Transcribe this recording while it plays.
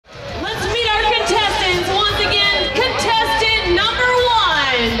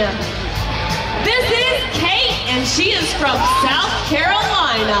from South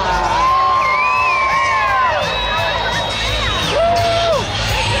Carolina.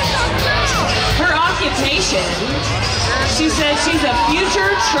 Her occupation, she said she's a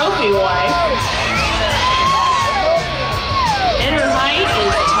future trophy wife. And her height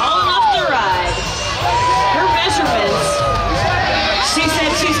is tall enough to ride. Her measurements, she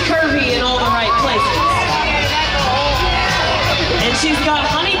said she's curvy in all the right places. And she's got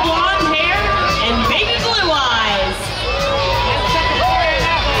honey blonde hair and baby blue eyes.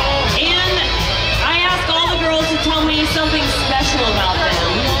 And I asked all the girls to tell me something special about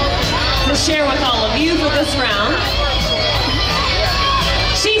them to share with all of you for this round.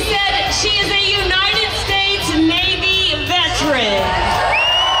 She said she is a United States Navy veteran.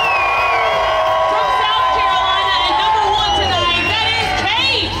 From South Carolina, and number one tonight, that is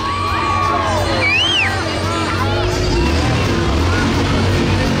Kate.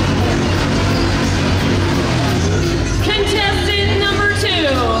 Contestant number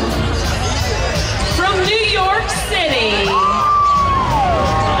 2, from New York City.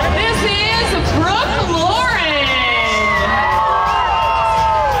 This is Brooke Lauren.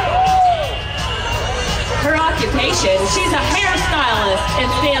 Her occupation, she's a hairstylist and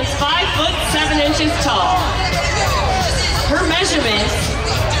stands 5'7" tall. Her measurements,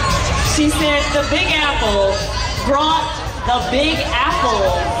 she said the Big Apple brought the Big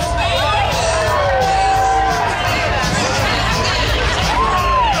Apple.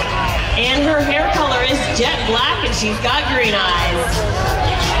 And her hair color is jet black and she's got green eyes.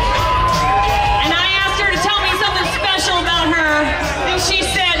 And I asked her to tell me something special about her, and she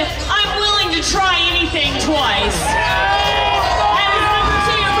said, I'm willing to try anything twice. That is number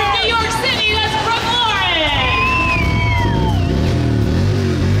 2 from New York City, that's Brooke Lauren.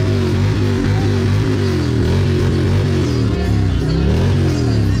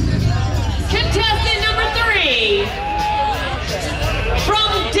 Contestant number 3,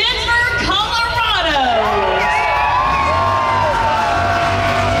 from Denver, Colorado.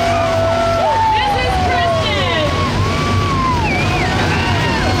 This is Kristen.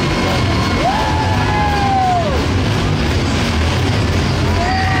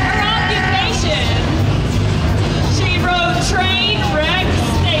 Her occupation, she rode train wreck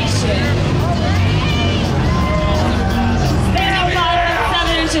station. Standing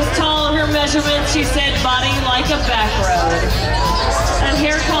 5'7" tall, and her measurements, she said body like a back road. And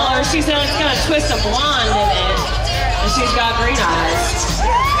hair color, she said it's got a twist of blonde in it. And she's got green eyes.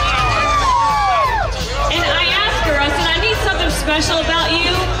 And I asked her, I said, I need something special about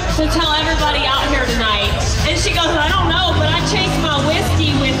you to tell everybody out here tonight. And she goes, I don't know, but I chase my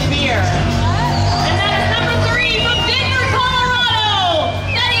whiskey with beer. And that is number 3 from Denver, Colorado.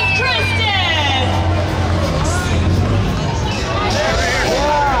 That is Kristen.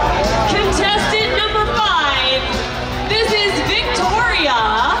 Contestant number 5. This is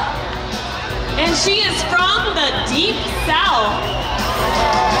Victoria. And she is from the Deep South.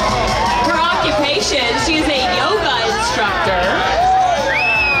 Her occupation, she is a yoga instructor.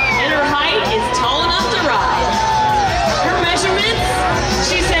 And her height is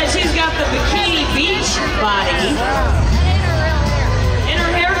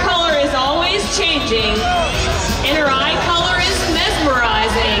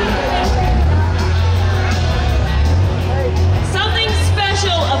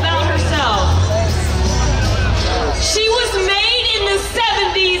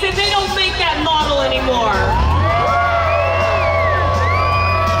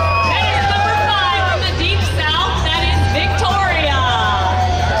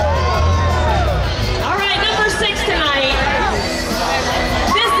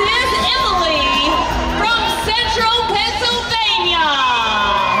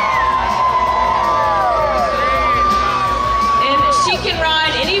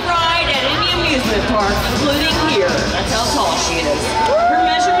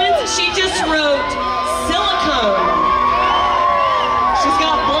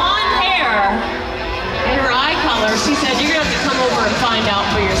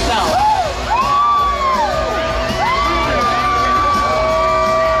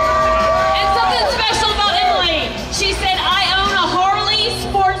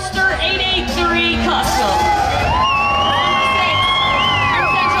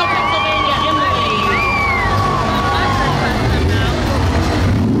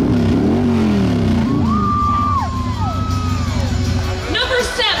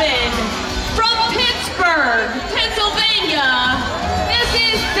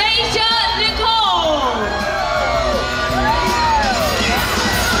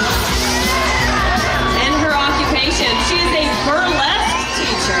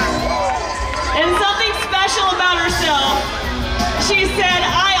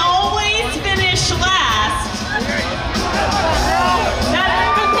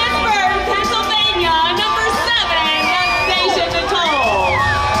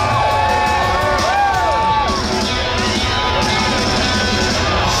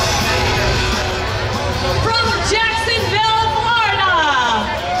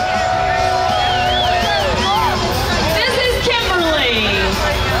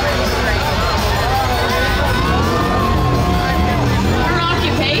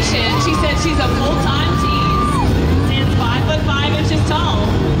a full-time tease. Stands 5'5" inches tall.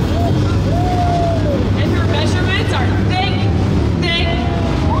 And her measurements are thick, thick,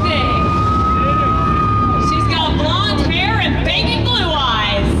 thick. She's got blonde hair and baby blue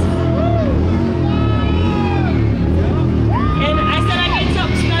eyes. And I said I get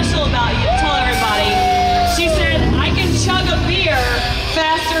something special about you. Tell everybody. She said, I can chug a beer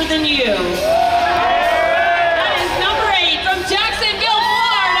faster than you. That is number 8 from Jacksonville,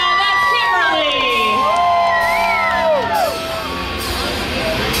 Florida. That's Kimberly.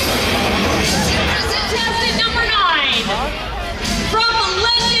 Contestant number 9 from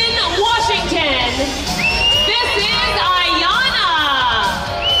Linden, Washington. This is Ayana.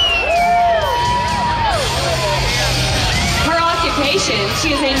 Her occupation,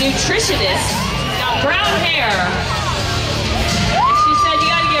 she is a nutritionist. She's got brown hair. And she said you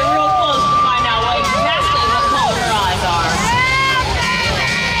gotta get real close to find out exactly what color her eyes are.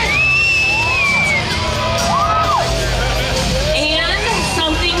 And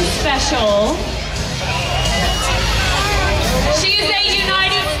something special. She is a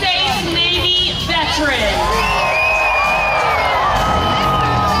United States Navy veteran.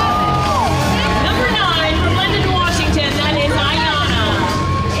 Number 9 from Linden, Washington, that is Ayana.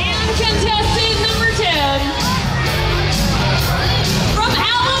 And contestant number 10 from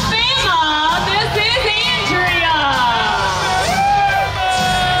Alabama, this is Andrea.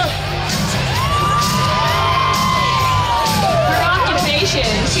 Her occupation,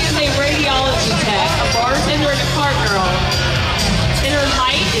 she is a radiology tech, a bartender and a cart girl. And her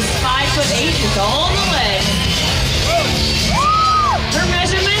height is 5'8" with all the legs. Her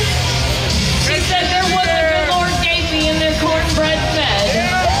measurements, she said they're what the good Lord gave me in their cornbread fed.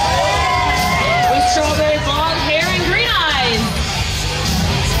 With strawberry blonde hair and green eyes.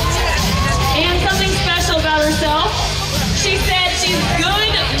 And something special about herself, she said she's good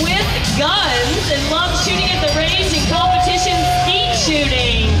with guns and loves shooting at the range and competition skeet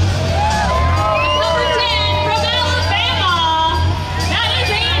shooting. Number 10 from Alabama, that is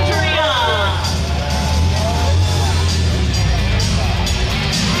Andrea.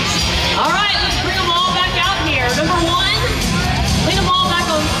 All right, let's bring them all back out here. Number 1, lead them all back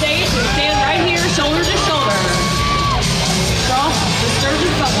on stage and stand right here, shoulder to shoulder. Across the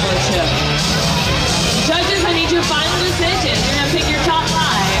Sturgis Buffalo chip. Judges, I need your final decision. You're gonna pick your top 5.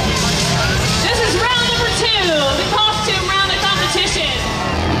 This is round number 2, the costume round of competition.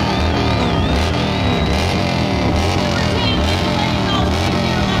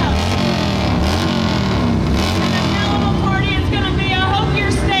 Party it's gonna be. I hope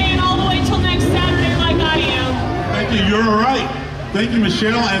you're staying all the way till next Saturday like I am. Thank you, you're all right. Thank you,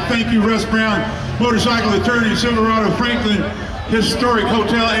 Michelle, and thank you, Russ Brown, motorcycle attorney, Silverado Franklin, Historic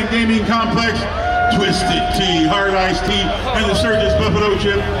Hotel and Gaming Complex, Twisted Tea, Hard Iced Tea, and the Sturgis Buffalo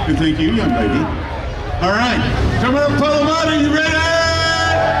Chip. And thank you, young lady. All right, coming up, Palomar, you ready?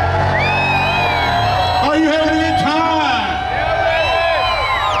 Are you having a good time?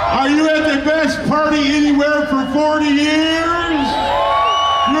 Are you at the best party anywhere for 40 years?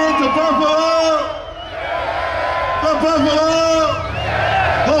 You're at the Buffalo? The Buffalo?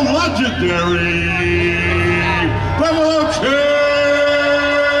 The legendary